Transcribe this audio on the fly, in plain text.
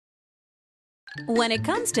When it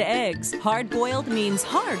comes to eggs, hard-boiled means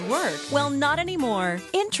hard work. Well, not anymore.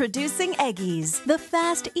 Introducing Eggies, the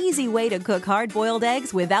fast, easy way to cook hard-boiled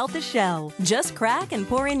eggs without the shell. Just crack and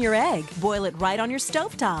pour in your egg. Boil it right on your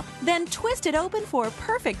stovetop. Then twist it open for a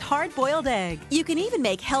perfect hard-boiled egg. You can even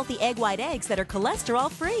make healthy egg white eggs that are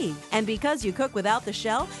cholesterol-free. And because you cook without the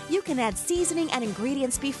shell, you can add seasoning and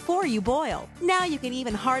ingredients before you boil. Now you can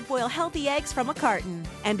even hard-boil healthy eggs from a carton.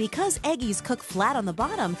 And because Eggies cook flat on the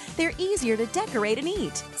bottom, they're easier to decorate and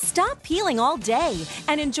eat. Stop peeling all day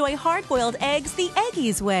and enjoy hard-boiled eggs the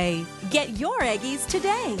Eggies way. Get your Eggies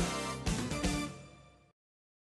today.